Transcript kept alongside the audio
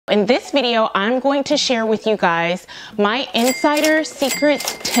In this video, I'm going to share with you guys my insider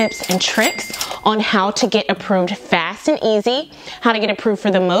secrets, tips, and tricks on how to get approved fast and easy, how to get approved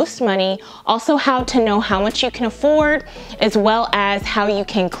for the most money, also how to know how much you can afford, as well as how you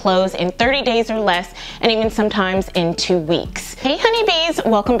can close in 30 days or less, and even sometimes in 2 weeks. Hey honeybees,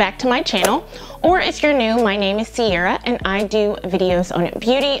 welcome back to my channel. Or if you're new, my name is CIARA and I do videos on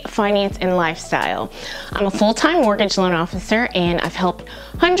beauty, finance, and lifestyle. I'm a full-time mortgage loan officer and I've helped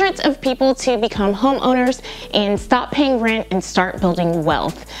hundreds of people to become homeowners and stop paying rent and start building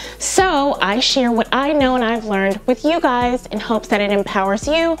wealth. So I share what I know and I've learned with you guys in hopes that it empowers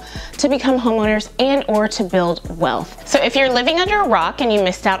you to become homeowners and or to build wealth. So if you're living under a rock and you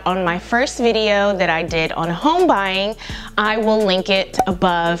missed out on my first video that I did on home buying, I will link it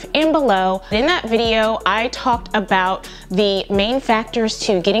above and below. In that video, I talked about the main factors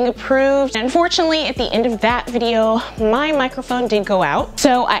to getting approved. Unfortunately, at the end of that video, my microphone did go out.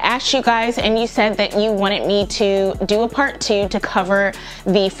 So I asked you guys and you said that you wanted me to do a part 2 to cover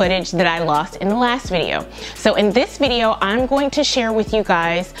the footage that I lost in the last video. So in this video, I'm going to share with you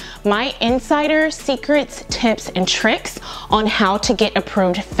guys my insider secrets, tips, and tricks on how to get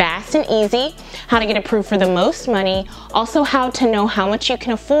approved fast and easy, how to get approved for the most money, also how to know how much you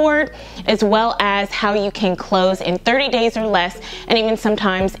can afford, as well as how you can close in 30 days or less, and even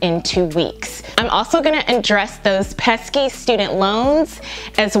sometimes in 2 weeks. I'm also going to address those pesky student loans,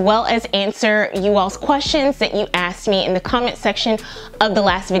 as well as answer you all's questions that you asked me in the comment section of the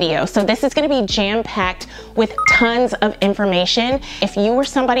last video. So this is going to be jam-packed with tons of information. If you are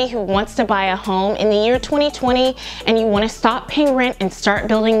somebody who wants to buy a home in the year 2020 and you want to stop paying rent and start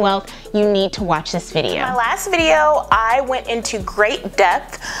building wealth, you need to watch this video. In my last video, I went into great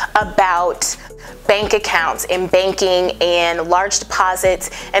depth about bank accounts and banking and large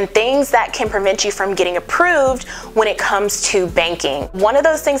deposits and things that can prevent you from getting approved when it comes to banking. One of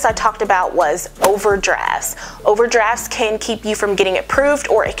those things I talked about was overdrafts. Overdrafts can keep you from getting approved,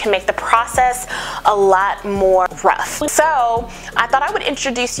 or it can make the process a lot more rough. So I thought I would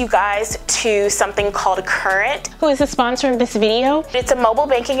introduce you guys to something called Current, who is the sponsor of this video. It's a mobile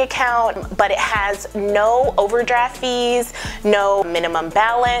banking account, but it has no overdraft fees, no minimum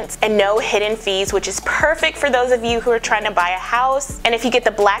balance, and no hidden fees, which is perfect for those of you who are trying to buy a house. And if you get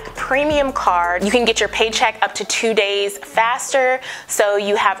the Black Premium card, you can get your paycheck up to 2 days faster, so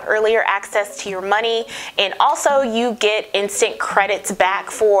you have earlier access to your money, and also you get instant credits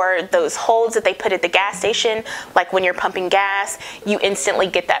back for those holds that they put at the gas station. Like when you're pumping gas, you instantly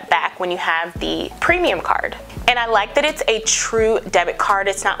get that back when you have the premium card. And I like that it's a true debit card.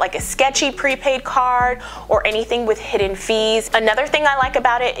 It's not like a sketchy prepaid card or anything with hidden fees. Another thing I like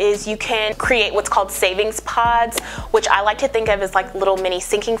about it is you can create what's called savings pods, which I like to think of as like little mini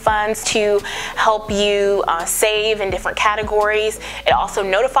sinking funds to help you save in different categories. It also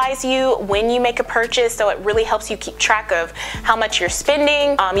notifies you when you make a purchase, so it really helps you keep track of how much you're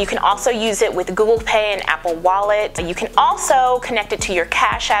spending. You can also use it with Google Pay and Apple Wallet. You can also connect it to your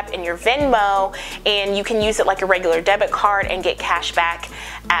Cash App and your Venmo, and you can use it like a regular debit card and get cash back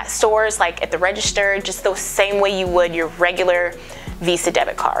at stores, like at the register, just the same way you would your regular Visa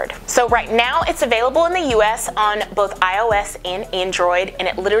debit card. So right now it's available in the US on both iOS and Android, and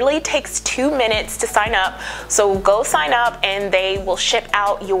it literally takes 2 minutes to sign up. So go sign up and they will ship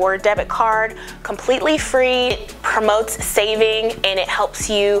out your debit card completely free. It promotes saving and it helps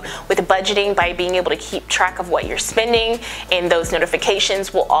you with budgeting by being able to keep track of what you're spending, and those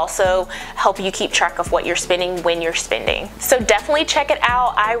notifications will also help you keep track of what you're spending when you're spending. So definitely check it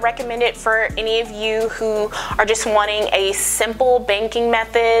out. I recommend it for any of you who are just wanting a simple banking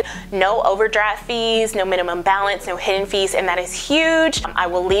method, no overdraft fees, no minimum balance, no hidden fees, and that is huge. I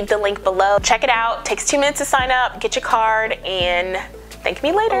will leave the link below. Check it out. Takes 2 minutes to sign up, get your card, and thank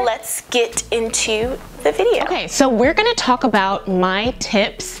me later. Let's get into the video. Okay, so we're gonna talk about my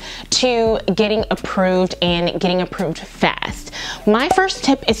tips to getting approved and getting approved fast. My first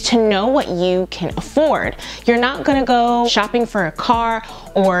tip is to know what you can afford. You're not gonna go shopping for a car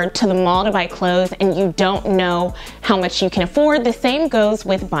or to the mall to buy clothes and you don't know how much you can afford. The same goes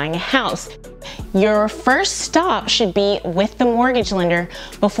with buying a house. Your first stop should be with the mortgage lender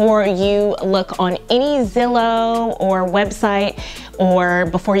before you look on any Zillow or website, or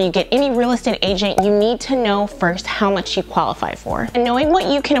before you get any real estate agent. You need to know first how much you qualify for. And knowing what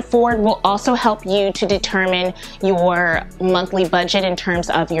you can afford will also help you to determine your monthly budget in terms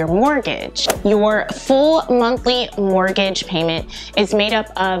of your mortgage. Your full monthly mortgage payment is made up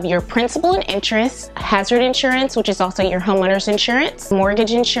of your principal and interest, hazard insurance, which is also your homeowner's insurance,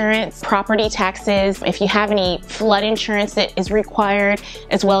 mortgage insurance, property taxes, if you have any flood insurance that is required,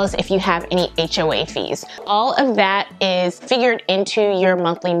 as well as if you have any HOA fees. All of that is figured into into your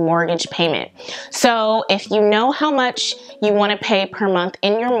monthly mortgage payment. So if you know how much you want to pay per month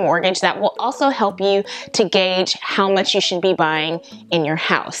in your mortgage, that will also help you to gauge how much you should be buying in your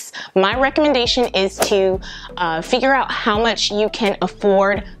house. My recommendation is to figure out how much you can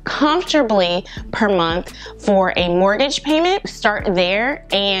afford comfortably per month for a mortgage payment. Start there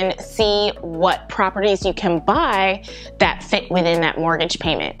and see what properties you can buy that fit within that mortgage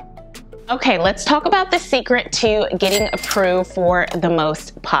payment. Okay, let's talk about the secret to getting approved for the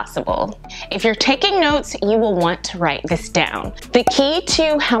most possible. If you're taking notes, you will want to write this down. The key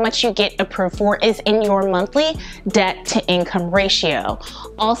to how much you get approved for is in your monthly debt to income ratio,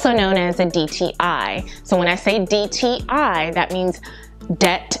 also known as a DTI. So when I say DTI, that means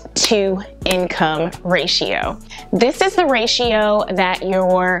debt to income ratio. This is the ratio that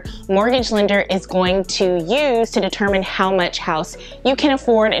your mortgage lender is going to use to determine how much house you can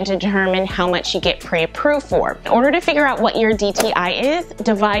afford and to determine how much you get pre-approved for. In order to figure out what your DTI is,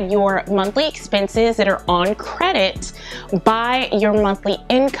 divide your monthly expenses that are on credit by your monthly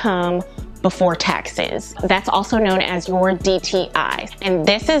income before taxes. That's also known as your DTI. And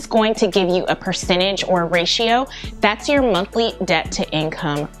this is going to give you a percentage or a ratio. That's your monthly debt to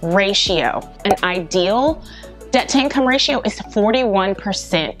income ratio. An ideal debt to income ratio is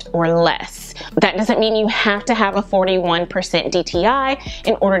 41% or less. That doesn't mean you have to have a 41% DTI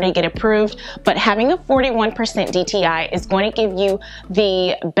in order to get approved, but having a 41% DTI is going to give you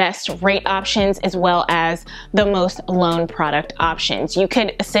the best rate options as well as the most loan product options. You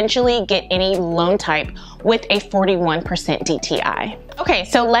could essentially get any loan type with a 41% DTI. Okay,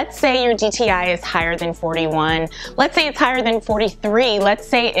 so let's say your DTI is higher than 41. Let's say it's higher than 43. Let's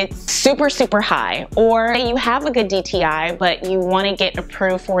say it's super, super high. Or you have a good DTI, but you want to get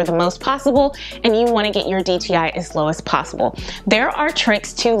approved for the most possible and you want to get your DTI as low as possible. There are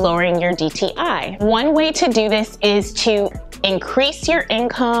tricks to lowering your DTI. One way to do this is to increase your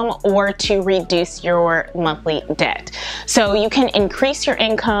income or to reduce your monthly debt. So you can increase your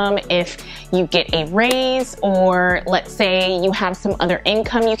income if you get a raise, or let's say you have some other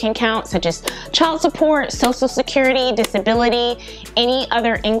income you can count, such as child support, Social Security, disability, any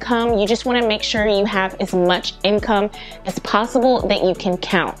other income. You just want to make sure you have as much income as possible that you can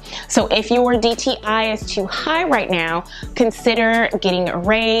count. So if your DTI is too high right now, consider getting a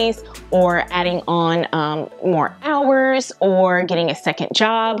raise or adding on more hours or getting a second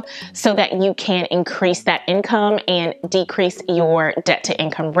job so that you can increase that income and decrease your debt to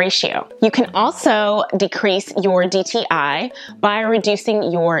income ratio. You can also decrease your DTI by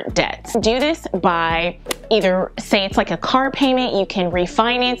reducing your debts. Do this by either, say it's like a car payment, you can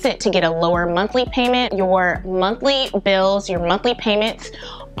refinance it to get a lower monthly payment. Your monthly bills, your monthly payments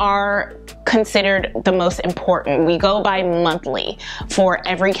are considered the most important. We go by monthly for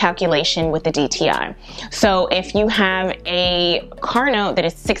every calculation with the DTI. So if you have a car note that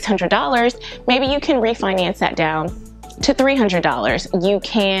is $600, maybe you can refinance that down to $300. You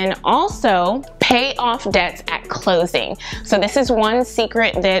can also pay off debts at closing. So this is one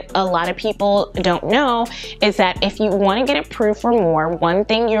secret that a lot of people don't know, is that if you want to get approved for more, one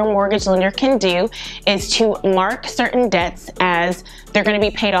thing your mortgage lender can do is to mark certain debts as they're going to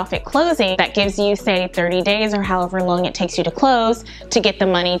be paid off at closing. That gives you, say, 30 days or however long it takes you to close to get the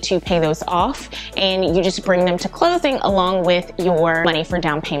money to pay those off, and you just bring them to closing along with your money for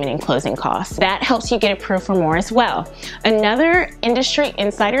down payment and closing costs. That helps you get approved for more as well. Another industry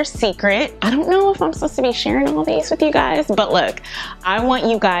insider secret, I don't know if I'm supposed to be sharing all these with you guys, but look, I want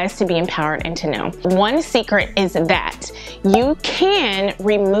you guys to be empowered and to know. One secret is that you can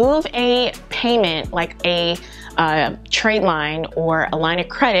remove a payment like a trade line or a line of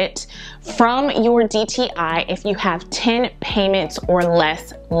credit from your DTI if you have 10 payments or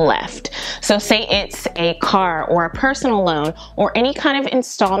less left. So say it's a car or a personal loan or any kind of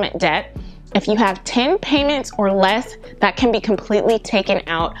installment debt. If you have 10 payments or less, that can be completely taken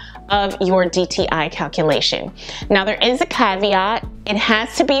out of your DTI calculation. Now there is a caveat. It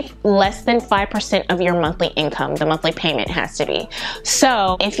has to be less than 5% of your monthly income. The monthly payment has to be.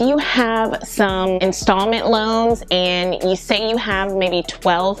 So if you have some installment loans and you say you have maybe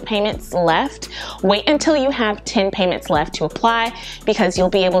 12 payments left, wait until you have 10 payments left to apply, because you'll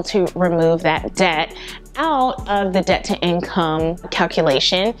be able to remove that debt out of the debt to income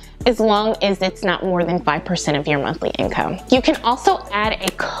calculation as long as it's not more than 5% of your monthly income. You can also add a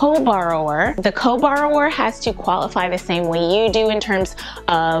co-borrower. The co-borrower has to qualify the same way you do in terms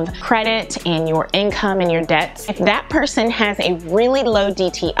of credit and your income and your debts. If that person has a really low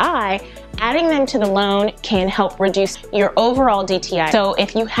DTI, Adding them to the loan can help reduce your overall DTI. So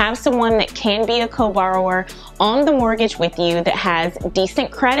if you have someone that can be a co-borrower on the mortgage with you that has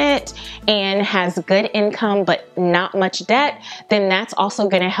decent credit and has good income but not much debt, then that's also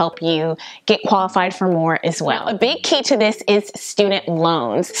going to help you get qualified for more as well. A big key to this is student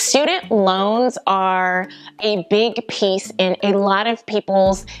loans. Student loans are a big piece in a lot of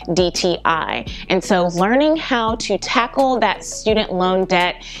people's DTI. And so learning how to tackle that student loan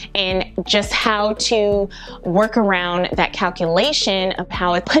debt and just how to work around that calculation of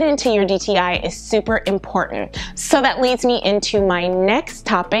how it's put into your DTI is super important. So that leads me into my next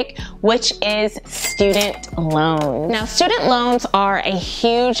topic, which is student loans. Now, student loans are a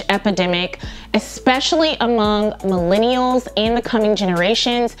huge epidemic, especially among millennials and the coming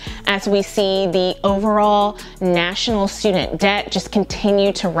generations, as we see the overall national student debt just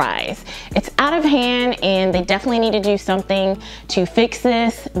continue to rise. It's out of hand and they definitely need to do something to fix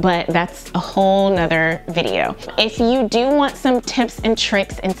this, but that's a whole nother video. If you do want some tips and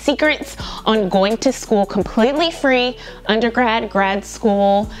tricks and secrets on going to school completely free, undergrad, grad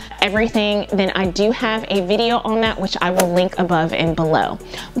school, everything, then I do have a video on that, which I will link above and below.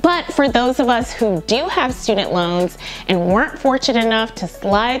 But for those of us who do have student loans and weren't fortunate enough to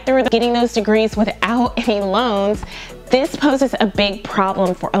slide through getting those degrees without any loans, this poses a big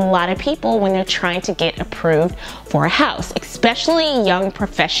problem for a lot of people when they're trying to get approved for a house, especially young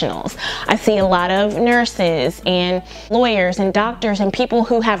professionals. I see a lot of nurses and lawyers and doctors and people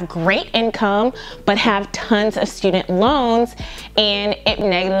who have great income but have tons of student loans, and it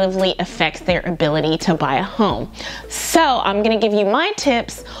negatively affects their ability to buy a home. So I'm going to give you my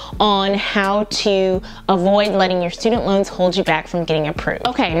tips on how to avoid letting your student loans hold you back from getting approved.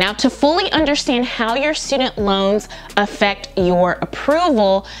 Okay, now to fully understand how your student loans affect your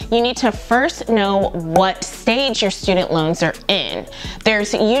approval, you need to first know what stage your student loans are in.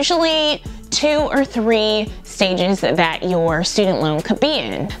 There's usually 2 or 3 stages that your student loan could be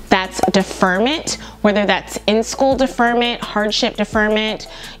in. That's deferment, whether that's in-school deferment, hardship deferment.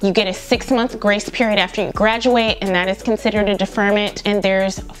 You get a 6-month grace period after you graduate, and that is considered a deferment. And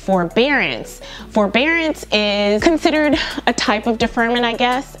there's forbearance. Forbearance is considered a type of deferment, I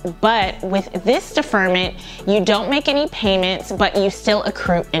guess, but with this deferment, you don't make any payments, but you still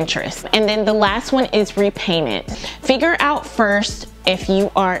accrue interest. And then the last one is repayment. Figure out first if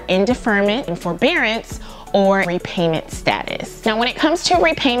you are in deferment and forbearance or repayment status. Now, when it comes to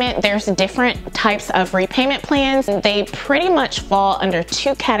repayment, there's different types of repayment plans. They pretty much fall under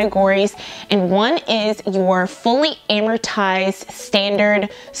 2 categories, and one is your fully amortized standard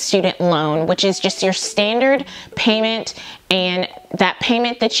student loan, which is just your standard payment, and that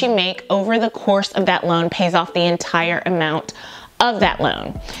payment that you make over the course of that loan pays off the entire amount of that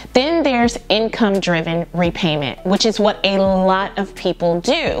loan. Then there's income-driven repayment, which is what a lot of people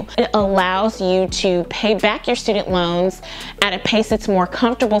do. It allows you to pay back your student loans at a pace that's more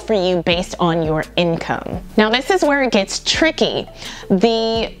comfortable for you based on your income. Now, this is where it gets tricky.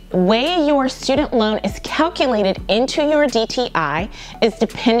 The way your student loan is calculated into your DTI is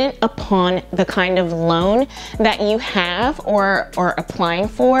dependent upon the kind of loan that you have or are applying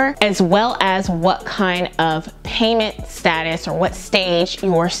for, as well as what kind of payment status or what stage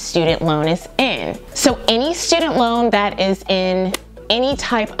your student loan is in. So any student loan that is in any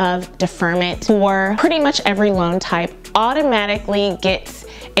type of deferment for pretty much every loan type automatically gets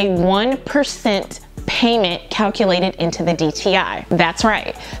a 1% payment calculated into the DTI. That's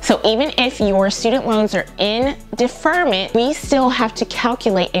right. So even if your student loans are in deferment, we still have to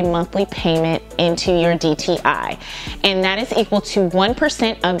calculate a monthly payment into your DTI. And that is equal to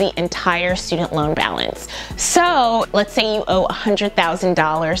 1% of the entire student loan balance. So let's say you owe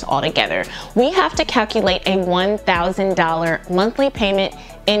 $100,000 altogether. We have to calculate a $1,000 monthly payment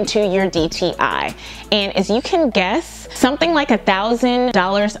into your DTI. And as you can guess, something like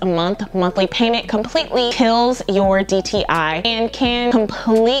 $1,000 a month monthly payment completely kills your DTI and can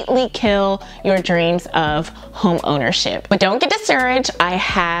completely kill your dreams of home ownership. But don't get discouraged, I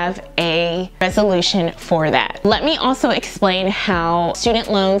have a resolution for that. Let me also explain how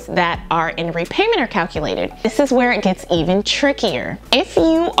student loans that are in repayment are calculated. This is where it gets even trickier. If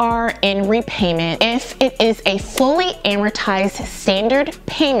you are in repayment, if it is a fully amortized standard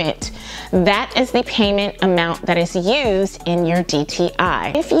payment, that is the payment amount that is used in your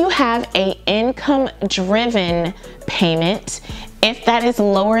DTI. If you have an income-driven payment, if that is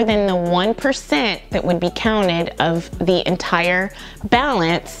lower than the 1% that would be counted of the entire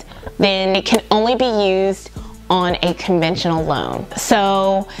balance, then it can only be used on a conventional loan.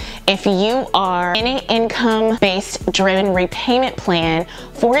 So if you are in an income-based driven repayment plan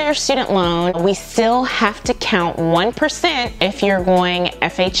for your student loan, we still have to count 1% if you're going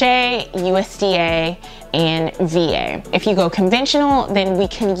FHA, USDA, and VA. If you go conventional, then we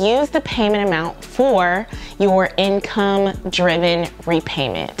can use the payment amount for your income-driven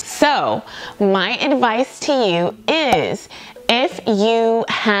repayment. So my advice to you is, if you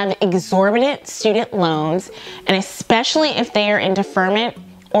have exorbitant student loans, and especially if they are in deferment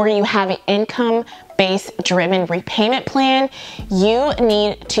or you have an income-based driven repayment plan, you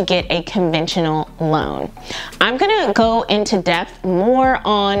need to get a conventional loan. I'm gonna go into depth more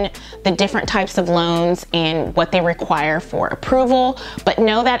on the different types of loans and what they require for approval, but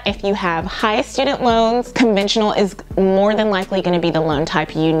know that if you have high student loans, conventional is more than likely gonna be the loan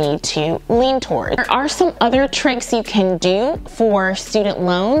type you need to lean toward. There are some other tricks you can do for student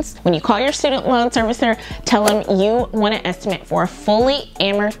loans. When you call your student loan servicer, tell them you want an estimate for a fully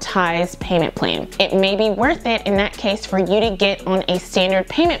amortized payment plan. It may be worth it in that case for you to get on a standard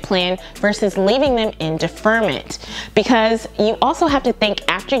payment plan versus leaving them in deferment, because you also have to think,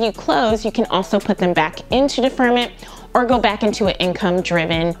 after you close, you can also put them back into deferment or go back into an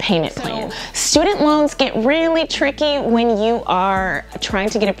income-driven payment plan. Student loans get really tricky when you are trying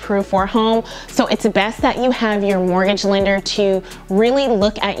to get approved for a home, so it's best that you have your mortgage lender to really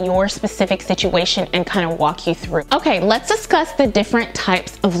look at your specific situation and kind of walk you through. Okay, let's discuss the different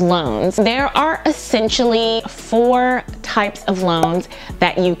types of loans. There are essentially 4 types of loans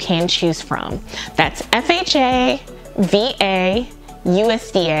that you can choose from. That's FHA, VA,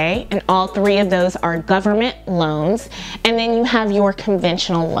 USDA, and all 3 of those are government loans. And then you have your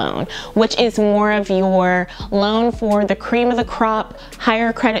conventional loan, which is more of your loan for the cream of the crop,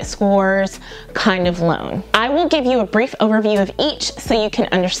 higher credit scores kind of loan. I will give you a brief overview of each so you can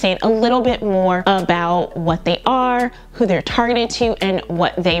understand a little bit more about what they are, who they're targeted to, and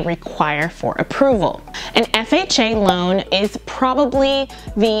what they require for approval. An FHA loan is probably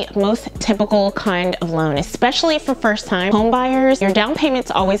the most typical kind of loan, especially for first-time home buyers. Your down payment's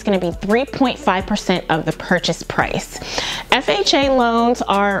always going to be 3.5% of the purchase price. FHA loans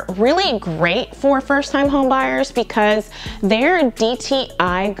are really great for first-time home buyers because their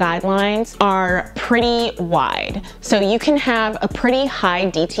DTI guidelines are pretty wide. So you can have a pretty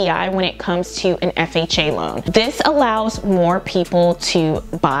high DTI when it comes to an FHA loan. This allows more people to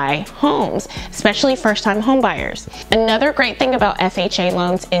buy homes, especially first-time home buyers. Another great thing about FHA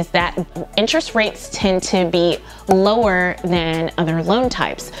loans is that interest rates tend to be lower than other loan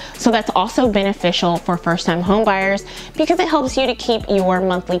types. So that's also beneficial for first-time home buyers because it helps you to keep your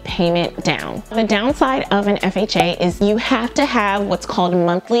monthly payment down. The downside of an FHA is you have to have what's called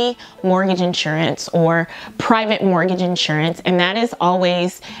monthly mortgage insurance or private mortgage insurance, and that is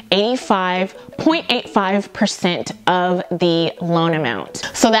always 85.85% of the loan amount.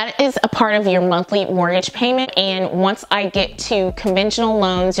 So that is a part of your monthly mortgage payment, and once I get to conventional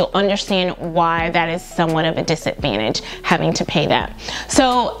loans, you'll understand why that is somewhat of a disadvantage, having to pay that.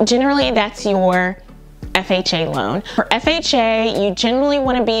 So generally that's your FHA loan. For FHA, you generally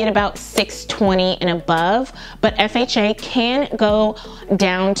want to be at about 620 and above, but FHA can go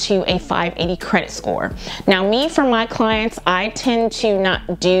down to a 580 credit score. Now me, for my clients, I tend to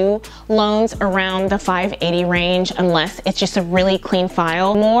not do loans around the 580 range unless it's just a really clean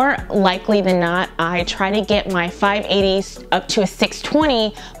file. More likely than not, I try to get my 580s up to a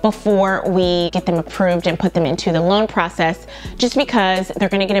 620 before we get them approved and put them into the loan process, just because they're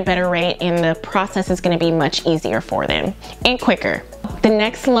going to get a better rate and the process is going to be much easier for them and quicker. The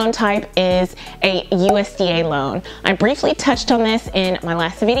next loan type is a USDA loan. I briefly touched on this in my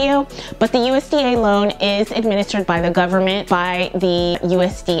last video, but the USDA loan is administered by the government, by the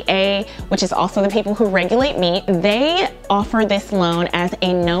USDA, which is also the people who regulate me. They offer this loan as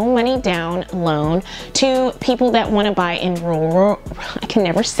a no money down loan to people that want to buy in rural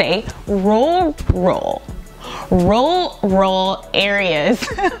areas.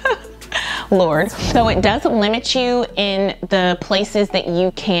 Lord. So it does limit you in the places that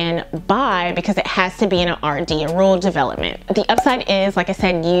you can buy because it has to be in an RD, a rural development. The upside is, like I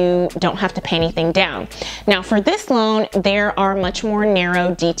said, you don't have to pay anything down. Now for this loan, there are much more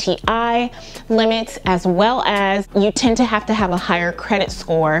narrow DTI limits, as well as you tend to have a higher credit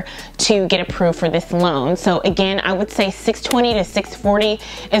score to get approved for this loan. So again, I would say 620 to 640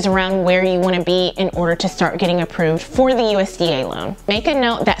 is around where you want to be in order to start getting approved for the USDA loan. Make a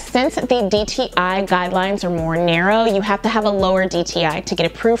note that since the DTI guidelines are more narrow. You have to have a lower DTI to get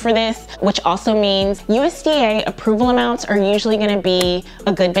approved for this, which also means USDA approval amounts are usually going to be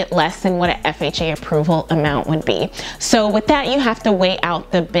a good bit less than what an FHA approval amount would be. So with that, you have to weigh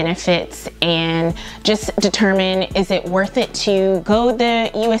out the benefits and just determine, is it worth it to go the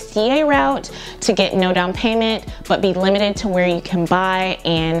USDA route to get no down payment but be limited to where you can buy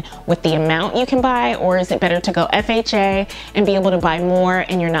and with the amount you can buy, or is it better to go FHA and be able to buy more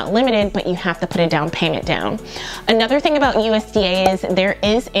and you're not limited but you have to put a down payment down? Another thing about USDA is there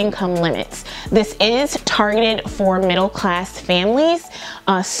is income limits. This is targeted for middle class families,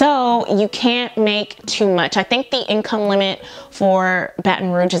 so you can't make too much. I think the income limit for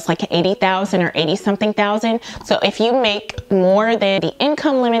Baton Rouge is like 80,000 or 80 something thousand. So if you make more than the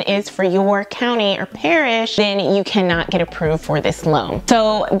income limit is for your county or parish, then you cannot get approved for this loan.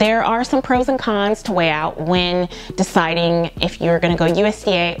 So there are some pros and cons to weigh out when deciding if you're going to go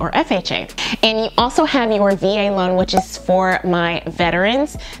USDA or FHA. And you also have your VA loan, which is for my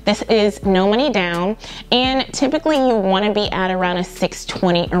veterans. This is no money down, and typically you want to be at around a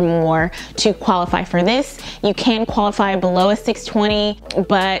 620 or more to qualify for this. You can qualify below a 620,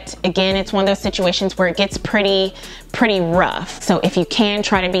 but again, it's one of those situations where it gets pretty rough. So if you can,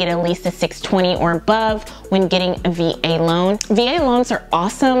 try to be at least a 620 or above when getting a VA loan. VA loans are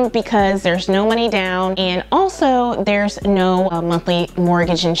awesome because there's no money down, and also there's no monthly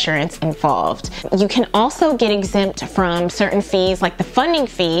mortgage insurance involved. You can also get exempt from certain fees, like the funding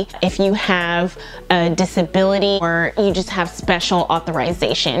fee, if you have a disability or you just have special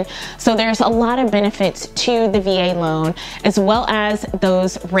authorization. So there's a lot of benefits to the VA loan, as well as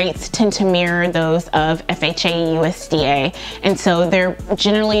those rates tend to mirror those of FHA, USDA, and so they're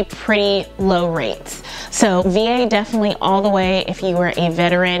generally pretty low rates. So VA definitely all the way. If you were a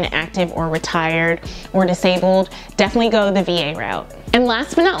veteran, active or retired or disabled, definitely go the VA route. And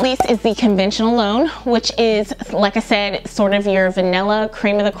last but not least is the conventional loan, which is, like I said, sort of your vanilla,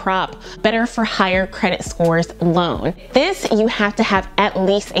 cream of the crop, better for higher credit scores loan. This, you have to have at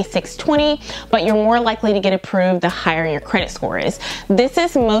least a 620, but you're more likely to get approved the higher your credit score is. This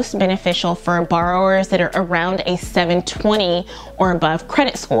is most beneficial for borrowers that are around a 720 or above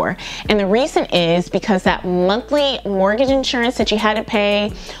credit score. And the reason is because that monthly mortgage insurance that you had to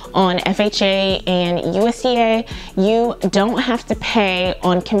pay on FHA and USDA, you don't have to pay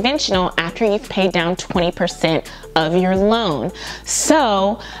on conventional after you've paid down 20% of your loan.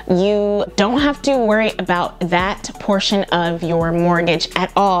 So you don't have to worry about that portion of your mortgage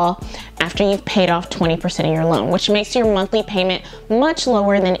at all after you've paid off 20% of your loan, which makes your monthly payment much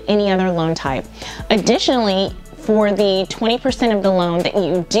lower than any other loan type. Additionally, for the 20% of the loan that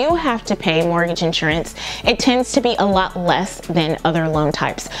you do have to pay mortgage insurance, it tends to be a lot less than other loan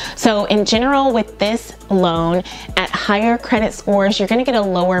types. So in general, with this loan, at higher credit scores, you're going to get a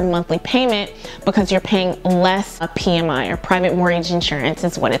lower monthly payment because you're paying less PMI, or private mortgage insurance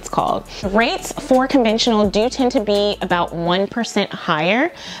is what it's called. Rates for conventional do tend to be about 1%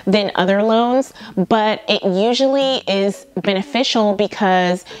 higher than other loans, but it usually is beneficial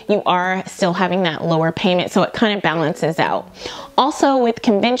because you are still having that lower payment, so it kind of balances out. Also, with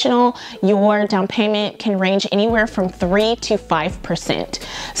conventional, your down payment can range anywhere from 3 to 5%.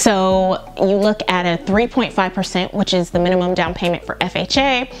 So you look at a 3.5%, which is the minimum down payment for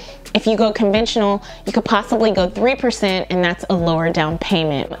FHA. If you go conventional, you could possibly go 3%, and that's a lower down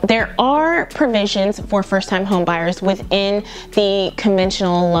payment. There are provisions for first-time home buyers within the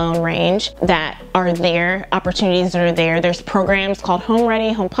conventional loan range that are there, opportunities that are there. There's programs called Home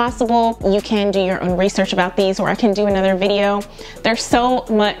Ready, Home Possible. You can do your own research about these, or I can do another video. There's so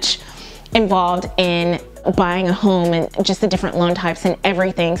much involved in buying a home and just the different loan types and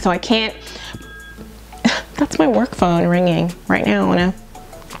everything, so I can't. That's my work phone ringing right now on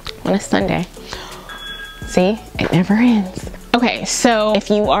a Sunday. See, it never ends. Okay, so if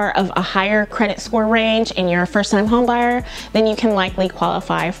you are of a higher credit score range and you're a first-time home buyer, then you can likely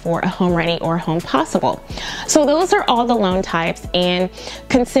qualify for a Home Ready or Home Possible. So those are all the loan types, and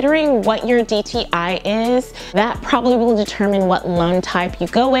considering what your DTI is, that probably will determine what loan type you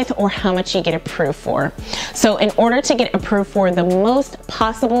go with or how much you get approved for. So in order to get approved for the most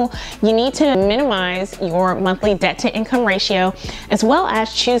possible, you need to minimize your monthly debt to income ratio, as well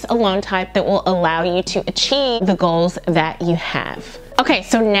as choose a loan type that will allow you to achieve the goals that you have. Okay,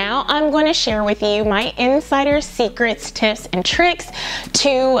 so now I'm going to share with you my insider secrets, tips, and tricks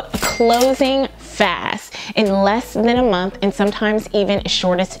to closing fast in less than a month, and sometimes even as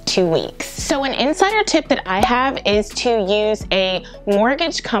short as 2 weeks. So an insider tip that I have is to use a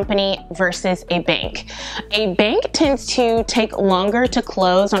mortgage company versus a bank. A bank tends to take longer to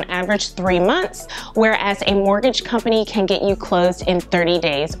close, on average 3 months, whereas a mortgage company can get you closed in 30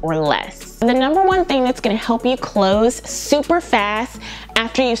 days or less. The number one thing that's going to help you close super fast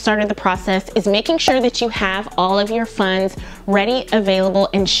after you started the process is making sure that you have all of your funds ready, available,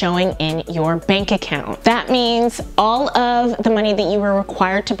 and showing in your bank account. That means all of the money that you were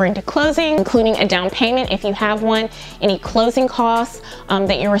required to bring to closing, including a down payment if you have one, any closing costs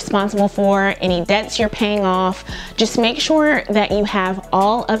that you're responsible for, any debts you're paying off. Just make sure that you have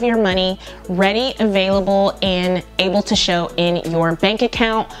all of your money ready, available, and able to show in your bank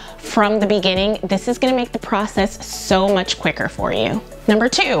account from the beginning. This is going to make the process so much quicker for you. Number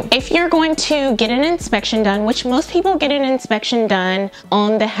two, if you're going to get an inspection done, which most people get an inspection done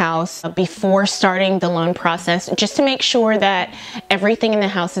on the house before starting the loan process, just to make sure that everything in the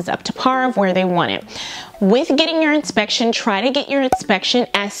house is up to par of where they want it. With getting your inspection, try to get your inspection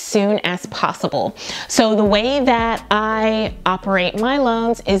as soon as possible. So the way that I operate my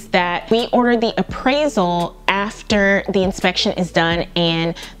loans is that we order the appraisal after the inspection is done,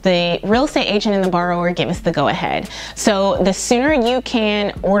 and the real estate agent and the borrower give us the go-ahead. So the sooner you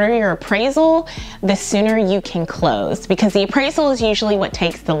can order your appraisal, the sooner you can close, because the appraisal is usually what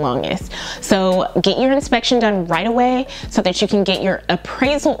takes the longest. So get your inspection done right away so that you can get your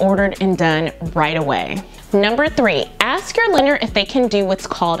appraisal ordered and done right away. Number three, ask your lender if they can do what's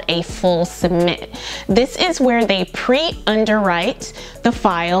called a full submit. This is where they pre-underwrite the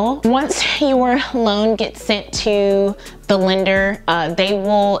file. Once your loan gets sent to the lender,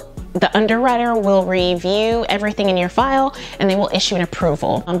 the underwriter will review everything in your file and they will issue an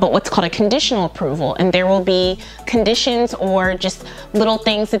approval, but what's called a conditional approval. And there will be conditions or just little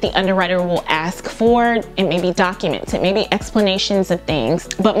things that the underwriter will ask for. It may be documents, it may be explanations of things,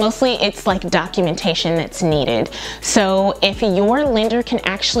 but mostly it's like documentation that's needed. So if your lender can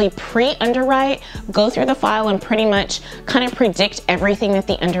actually pre-underwrite, go through the file and pretty much kind of predict everything that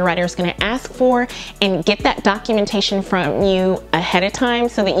the underwriter is going to ask for and get that documentation from you ahead of time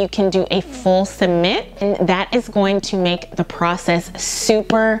so that you can do a full submit, and that is going to make the process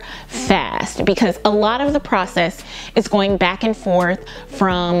super fast, because a lot of the process is going back and forth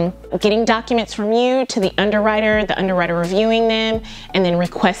from getting documents from you to the underwriter reviewing them, and then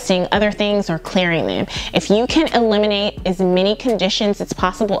requesting other things or clearing them. If you can eliminate as many conditions as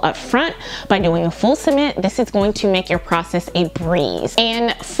possible up front by doing a full submit, this is going to make your process a breeze.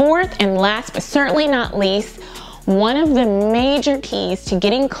 And fourth and last, but certainly not least, one of the major keys to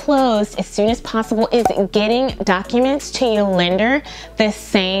getting closed as soon as possible is getting documents to your lender the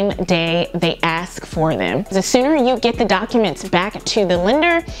same day they ask for them. The sooner you get the documents back to the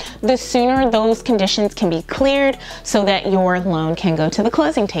lender, the sooner those conditions can be cleared so that your loan can go to the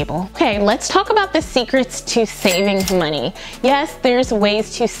closing table. Okay, let's talk about the secrets to saving money. Yes, there's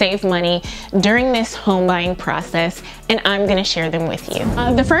ways to save money during this home buying process, and I'm going to share them with you.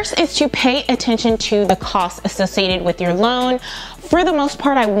 The first is to pay attention to the costs associated with your loan. For the most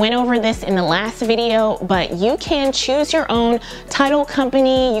part, I went over this in the last video, but you can choose your own title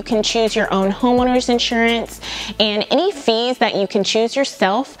company, you can choose your own homeowner's insurance, and any fees that you can choose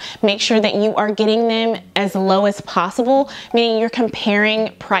yourself, make sure that you are getting them as low as possible, meaning you're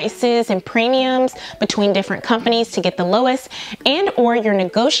comparing prices and premiums between different companies to get the lowest, and or you're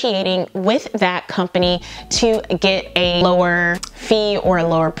negotiating with that company to get a lower fee or a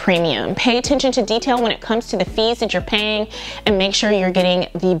lower premium. Pay attention to detail when it comes to the fees that you're paying, and make sure you're getting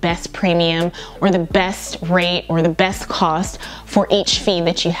the best premium or the best rate or the best cost for each fee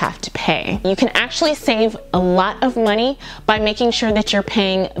that you have to pay. You can actually save a lot of money by making sure that you're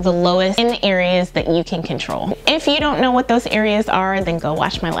paying the lowest in the areas that you can control. If you don't know what those areas are, then go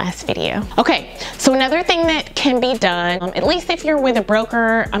watch my last video. Okay, so another thing that can be done, at least if you're with a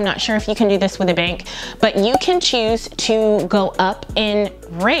broker, I'm not sure if you can do this with a bank, but you can choose to go up in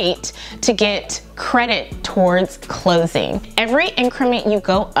rate to get credit towards closing. Every increment you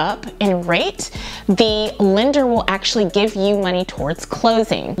go up in rate, the lender will actually give you money towards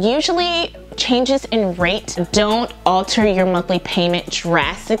closing. Usually changes in rate don't alter your monthly payment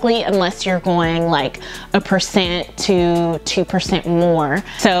drastically unless you're going like 1% to 2% more.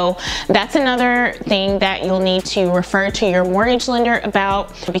 So that's another thing that you'll need to refer to your mortgage lender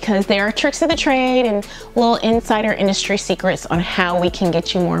about, because there are tricks of the trade and little insider industry secrets on how we can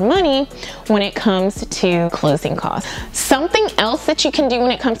get you more money when it comes to closing costs. Something else that you can do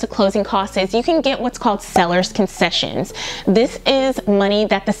when it comes to closing costs is you can get what's called seller's concessions. This is money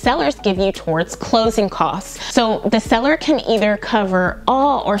that the sellers give you towards closing costs. So the seller can either cover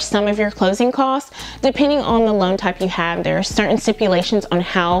all or some of your closing costs, depending on the loan type you have. There are certain stipulations on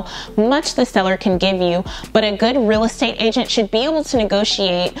how much the seller can give you, but a good real estate agent should be able to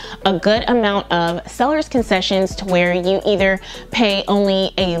negotiate a good amount of seller's concessions to where you either pay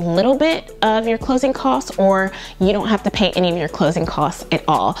only a little bit of your closing costs or you don't have to pay any of your closing costs at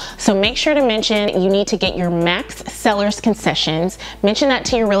all. So make sure to mention you need to get your max seller's concessions. Mention that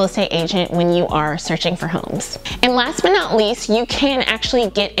to your real estate agent when you are searching for homes. And last but not least, you can actually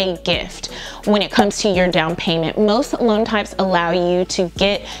get a gift when it comes to your down payment. Most loan types allow you to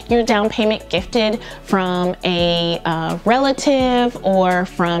get your down payment gifted from a relative or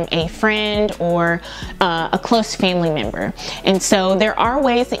from a friend or a close family member. And so there are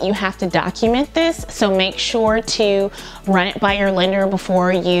ways that you have to document this, so make sure to run it by your lender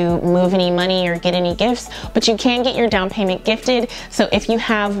before you move any money or get any gifts, but you can get your down payment gifted. So if you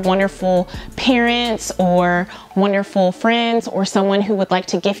have wonderful parents or wonderful friends or someone who would like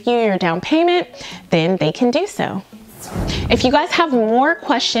to gift you your down payment, then they can do so. If you guys have more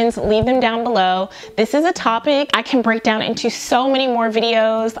questions, leave them down below. This is a topic I can break down into so many more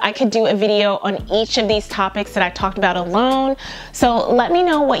videos. I could do a video on each of these topics that I talked about alone. So let me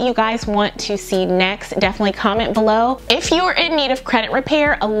know what you guys want to see next. Definitely comment below. If you are in need of credit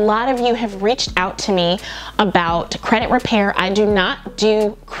repair, a lot of you have reached out to me about credit repair. I do not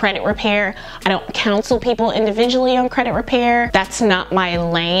do credit repair. I don't counsel people individually on credit repair. That's not my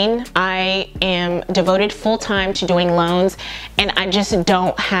lane. I am devoted full-time to doing loans, and I just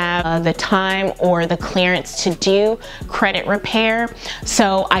don't have the time or the clearance to do credit repair.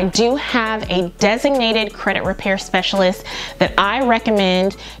 So I do have a designated credit repair specialist that I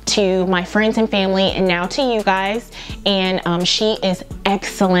recommend to my friends and family and now to you guys, and she is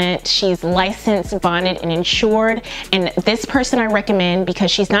excellent. She's licensed, bonded, and insured, and this person I recommend because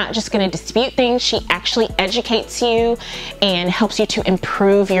she's not just going to dispute things, she actually educates you and helps you to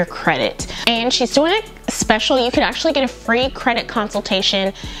improve your credit. And she's doing a special. You could actually get a free credit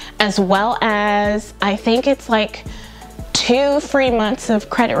consultation, as well as I think it's like 2 free months of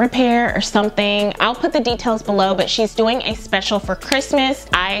credit repair or something. I'll put the details below, but she's doing a special for Christmas.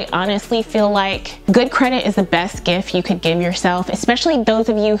 I honestly feel like good credit is the best gift you could give yourself, especially those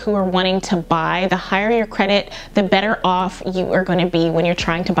of you who are wanting to buy. The higher your credit, the better off you are going to be when you're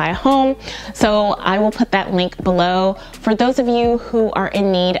trying to buy a home. So I will put that link below for those of you who are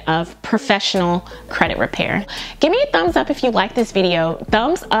in need of professional credit repair. Give me a thumbs up if you like this video.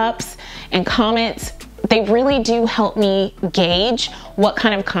 Thumbs ups and comments, they really do help me gauge what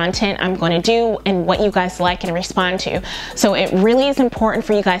kind of content I'm going to do and what you guys like and respond to. So it really is important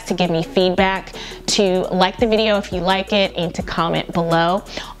for you guys to give me feedback, to like the video if you like it, and to comment below.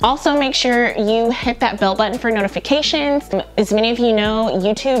 Also, make sure you hit that bell button for notifications. As many of you know,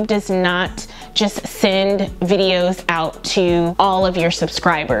 YouTube does not just send videos out to all of your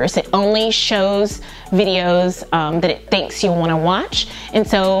subscribers. It only shows videos that it thinks you'll want to watch. And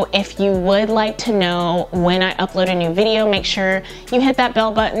so if you would like to know when I upload a new video, make sure you hit that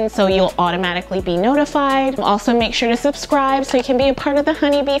bell button so you'll automatically be notified. Also, make sure to subscribe so you can be a part of the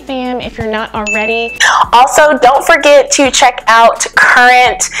Honeybee fam if you're not already. Also, don't forget to check out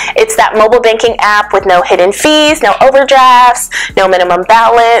Current. It's that mobile banking app with no hidden fees, no overdrafts, no minimum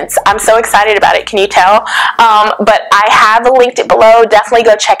balance. I'm so excited about it, can you tell? But I have linked it below. Definitely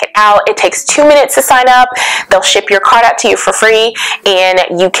go check it out. It takes 2 minutes to sign up. They'll ship your card out to you for free,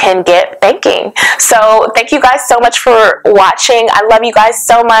 and you can get banking. So thank you guys so much for watching. I love you guys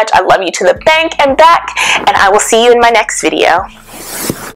so much. I love you to the bank and back, and I will see you in my next video.